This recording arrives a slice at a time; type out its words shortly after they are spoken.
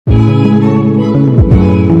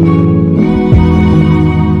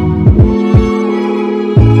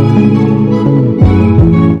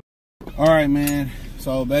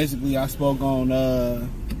basically I spoke on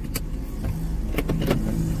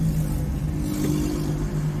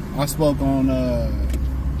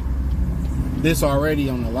this already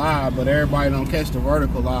on the live, but everybody don't catch the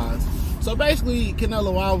vertical lives. So basically,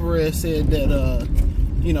 Canelo Alvarez said that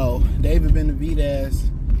you know, David Benavidez,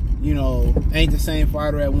 you know, ain't the same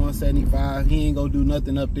fighter at 175. He ain't gonna do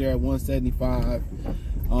nothing up there at 175.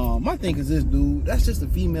 My thing is this, dude, that's just a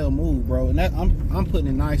female move, bro, and that I'm putting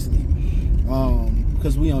it nicely,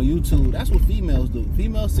 because we on YouTube. That's what females do.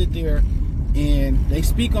 Females sit there and they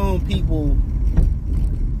speak on people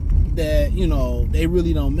that, you know, they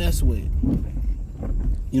really don't mess with.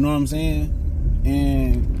 You know what I'm saying?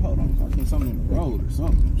 And hold on, I think something in the road or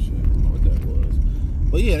something. Shit, I don't know what that was.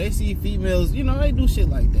 But yeah, they see females, you know, they do shit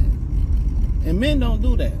like that. And men don't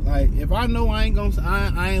do that. Like, if I know I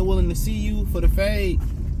ain't willing to see you for the fade,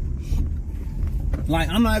 like,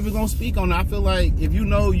 I'm not even gonna speak on it. I feel like if you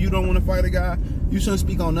know you don't want to fight a guy, you shouldn't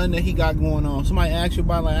speak on nothing that he got going on. Somebody asks you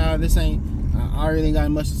about, like, I really ain't got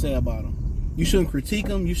much to say about him. You shouldn't critique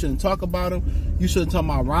him. You shouldn't talk about him. You shouldn't talk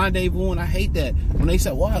about rendezvous. And I hate that when they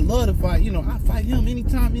say, well, I love to fight. You know, I fight him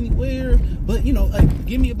anytime, anywhere. But, you know,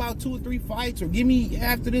 give me about 2 or 3 fights, or give me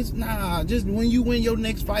after this. Nah, just when you win your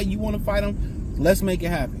next fight, you want to fight him, let's make it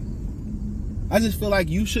happen. I just feel like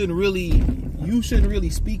you shouldn't really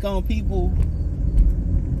speak on people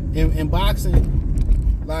in boxing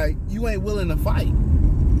like you ain't willing to fight.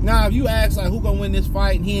 Now, if you ask, like, who gonna win this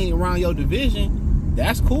fight and he ain't around your division,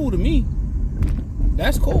 that's cool to me.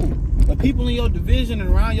 That's cool. But people in your division and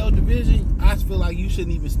around your division, I feel like you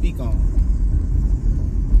shouldn't even speak on.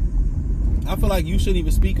 I feel like you shouldn't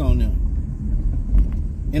even speak on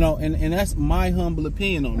them. You know, and that's my humble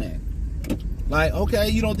opinion on that. Like, okay,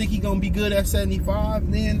 you don't think he's gonna be good at 75?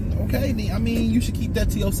 Then okay, then, I mean, you should keep that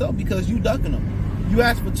to yourself, because you ducking him. You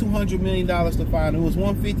asked for $200 million to fight. It was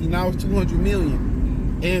 150. Now it's 200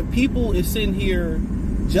 million. And people is sitting here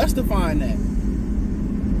justifying that.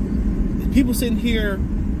 People sitting here,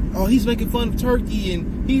 oh, he's making fun of Turkey,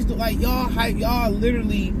 and he's like, y'all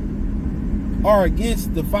literally are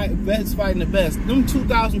against the best fighting the best. Them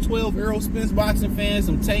 2012 Errol Spence boxing fans,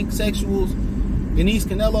 some tank sexuals, and these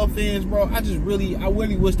Canelo fans, bro, I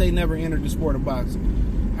really wish they never entered the sport of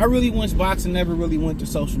boxing. I really wish boxing never really went to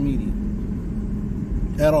social media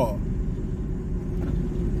at all,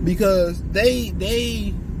 because they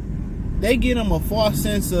get them a false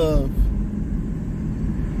sense of.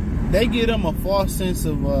 They get them a false sense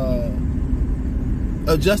of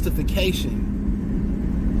justification.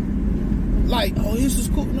 Like, oh, this is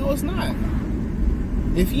cool. No, it's not.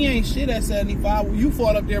 If he ain't shit at 75, well, you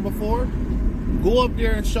fought up there before. Go up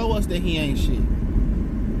there and show us that he ain't shit.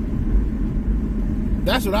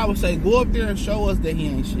 That's what I would say. Go up there and show us that he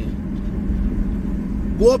ain't shit.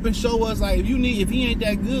 Go up and show us, like, if he ain't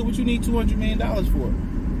that good, what you need $200 million for?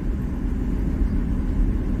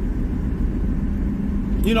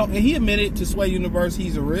 You know, and he admitted to Sway Universe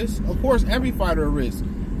he's a risk. Of course, every fighter a risk.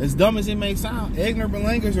 As dumb as it may sound, Egner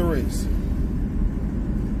Berlanger's a risk.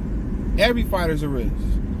 Every fighter's a risk.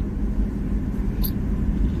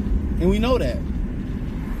 And we know that.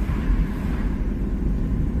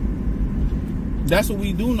 That's what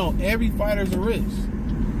we do know. Every fighter's a risk.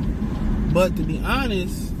 But to be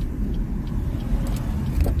honest,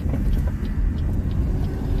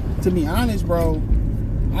 bro,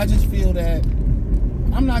 I just feel that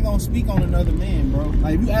I'm not gonna speak on another man, bro.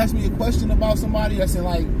 Like, if you ask me a question about somebody that's in,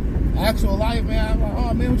 like, actual life, man, I'm like,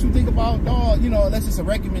 oh man, what you think about dog? You know, unless it's a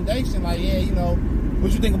recommendation, like, yeah, you know,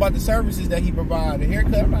 what you think about the services that he provide? The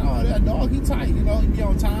haircut, I'm like, oh, that dog, he tight, you know, he be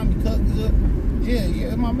on time, he cut good. Yeah,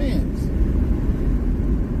 it's my man's.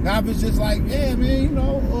 Now if it's just like, yeah, man, you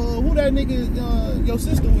know, who that nigga, your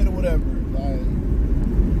sister with or whatever, like,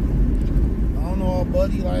 I don't know,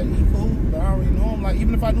 buddy, like, he cool, but I don't really know him. Like,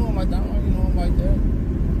 even if I knew him like that, I don't really know him like that.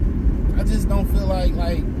 I just don't feel like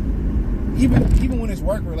even when it's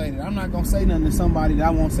work related, I'm not gonna say nothing to somebody that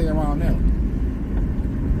I won't say around them.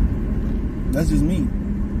 That's just me.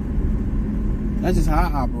 That's just how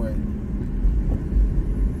I operate.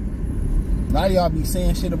 A lot of y'all be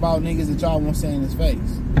saying shit about niggas that y'all won't say in his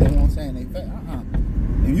face. They won't say in their face.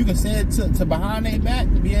 If you can say it to behind their back,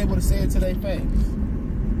 be able to say it to their face.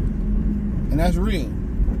 And that's real.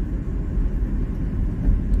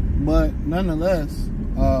 But nonetheless,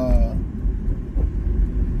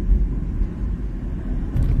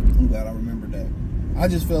 I'm glad I remember that. I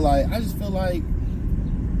just feel like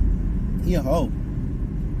he a hoe.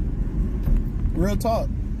 Real talk.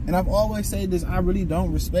 And I've always said this, I really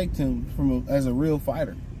don't respect him as a real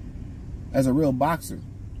fighter, as a real boxer.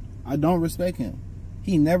 I don't respect him.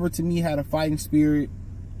 He never to me had a fighting spirit.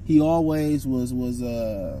 He always was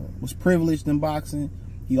privileged in boxing.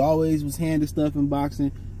 He always was handed stuff in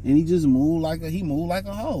boxing, and he just moved like a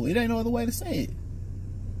hoe. It ain't no other way to say it.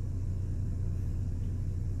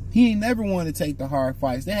 He ain't never wanted to take the hard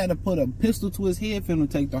fights. They had to put a pistol to his head for him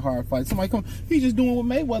to take the hard fights. Somebody come, he's just doing what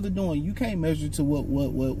Mayweather doing. You can't measure to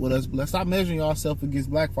what us. Stop measuring yourself against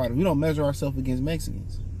black fighters. We don't measure ourselves against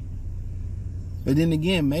Mexicans. But then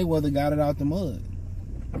again, Mayweather got it out the mud.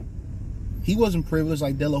 He wasn't privileged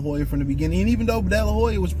like De La Hoya from the beginning. And even though De La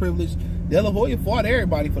Hoya was privileged, De La Hoya fought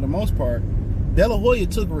everybody for the most part. De La Hoya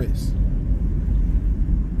took risks.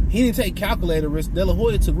 He didn't take calculated risks. De La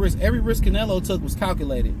Hoya took risks. Every risk Canelo took was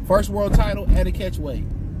calculated. First world title at a catch weight.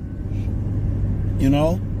 You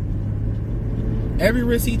know? Every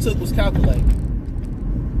risk he took was calculated.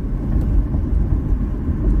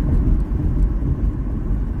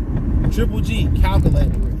 Triple G,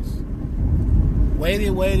 calculated risk. Waited.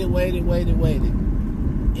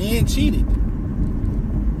 And cheated.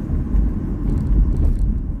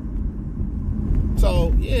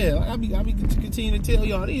 So, yeah, I'll be continuing to tell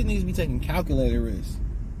y'all, these niggas be taking calculated risks.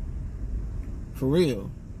 For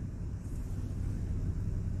real.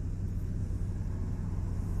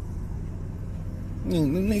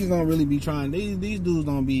 Niggas don't really be trying. These dudes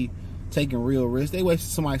don't be taking real risks. They wait till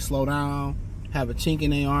somebody slow down, have a chink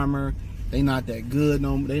in their armor. They not that good.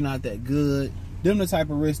 No, they not that good. Them the type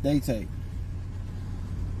of risks they take.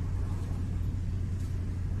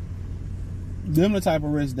 Them the type of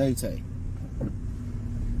risks they take.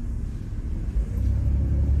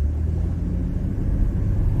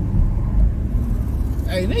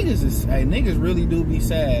 Hey, niggas really do be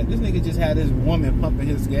sad. This nigga just had his woman pumping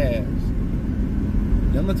his gas.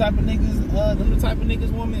 Them the type of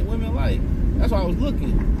niggas women like. That's why I was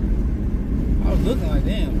looking. I was looking like,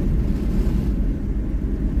 damn.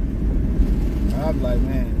 I was like,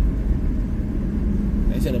 man.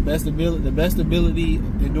 They said the best ability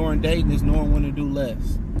during dating is knowing when to do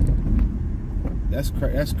less. That's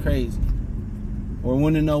crazy. Or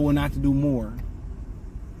when to know when not to do more.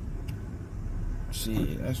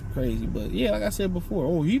 Shit, that's crazy. But yeah, like I said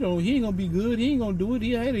before, he ain't gonna be good. He ain't gonna do it.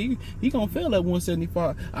 He gonna fail at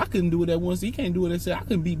 175. I couldn't do it at 160. He can't do it at I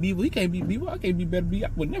couldn't beat Beaver. He can't beat Beaver. I can't beat Better Beat. I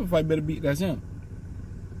would never fight Better Beat. That's him.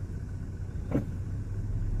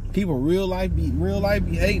 People real life be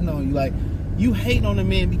hating on you. Like, you hating on a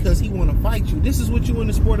man because he want to fight you. This is what you in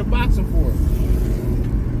the sport of boxing for.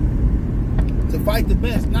 To fight the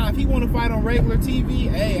best. Now, if he want to fight on regular TV,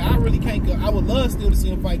 hey, I really can't go. I would love still to see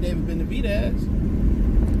him fight David Benavidez.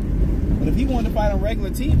 But if he wanted to fight on regular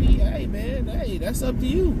TV, hey, man, hey, that's up to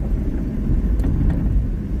you.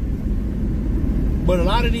 But a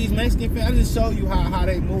lot of these Mexican fans, I just show you how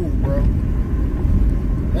they move, bro.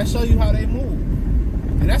 That show you how they move.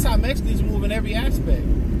 And that's how Mexicans move in every aspect.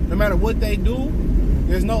 No matter what they do,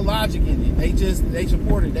 there's no logic in it. They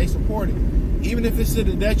support it. They support it. Even if it's to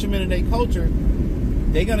the detriment of their culture,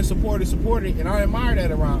 they're gonna support it. And I admire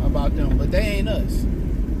that about them. But they ain't us.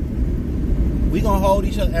 We gonna hold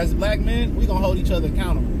each other as black men. We gonna hold each other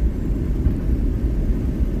accountable.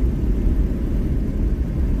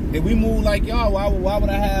 If we move like y'all, why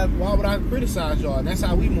would I criticize y'all? And that's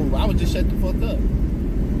how we move. I would just shut the fuck up.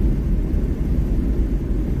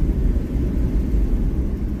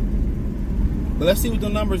 But let's see what the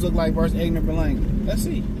numbers look like versus Egner Berlanga. Let's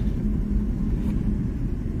see.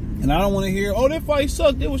 And I don't want to hear, oh, that fight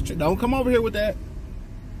sucked. It was true. Don't come over here with that.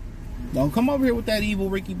 Don't come over here with that evil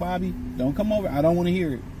Ricky Bobby. Don't come over. I don't want to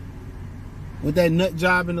hear it. With that nut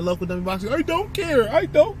job in the local dummy boxing. I don't care. I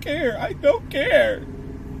don't care. I don't care.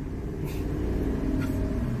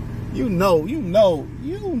 You know he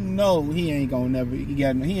ain't gonna never. He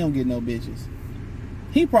don't get no bitches.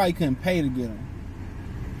 He probably couldn't pay to get them.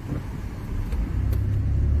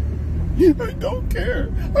 I don't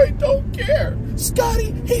care. I don't care.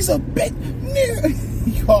 Scotty, he's a bitch.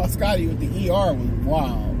 He called Scotty with the ER was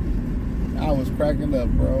wild. I was cracking up,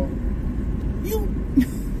 bro.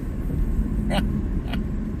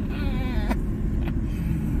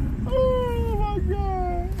 Oh my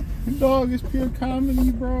God. Dog is pure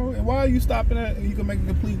comedy, bro. And why are you stopping at you can make a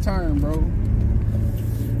complete turn, bro?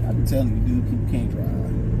 I've been telling you, dude, people can't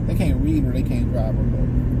drive. They can't read or they can't drive,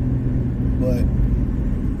 bro.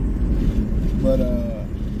 But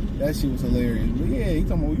that shit was hilarious. But yeah, he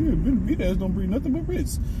talking about, Benavidez don't bring nothing but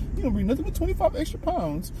risks. He don't bring nothing but 25 extra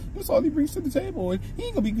pounds. That's all he brings to the table. And he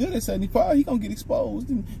ain't gonna be good at 75. He gonna get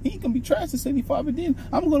exposed. And he ain't gonna be trash at 75. And then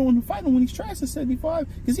I'm gonna want to fight him when he's trash at 75.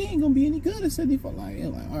 Because he ain't gonna be any good at 75. Like,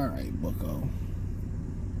 all right, bucko.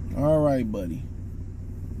 All right, buddy.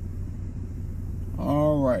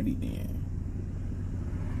 All righty then.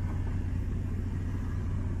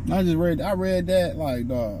 I read that like,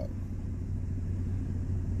 dog.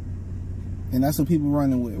 And that's what people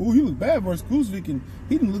running with. Oh, he looked bad versus Kuzvik, and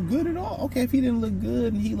he didn't look good at all. Okay, if he didn't look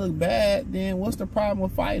good and he looked bad, then what's the problem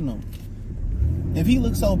with fighting him? If he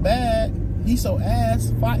looks so bad, he's so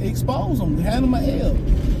ass, fight, expose him, hand him an L.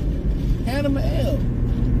 Hand him an L.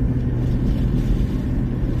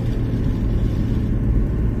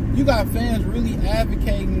 You got fans really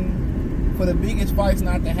advocating for the biggest fights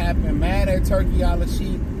not to happen, mad at Turkey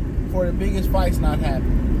Al-Sheikh for the biggest fights not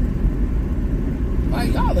happening.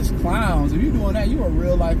 Like, y'all is clowns. If you doing that, you a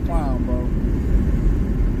real life clown, bro.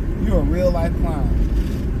 You a real life clown.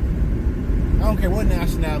 I don't care what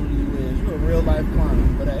nationality you is. You a real life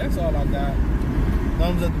clown. But that's all I got.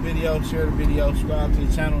 Thumbs up the video, share the video, subscribe to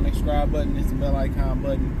the channel. Next subscribe button is the bell icon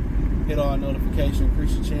button. Hit all notifications,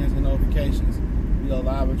 increase your chance and notifications. We go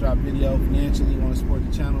live or drop video financially. You want to support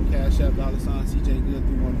the channel, Cash App, $,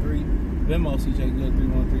 CJGood313. Venmo,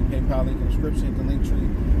 CJGood313. PayPal link in the description. Hit the link tree.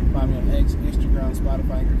 Find me on X, Instagram,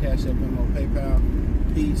 Spotify, Anchor, Cash App, Venmo, PayPal.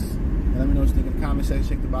 Peace. And let me know what you think in the comment section.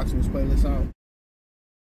 Check the box in this playlist out.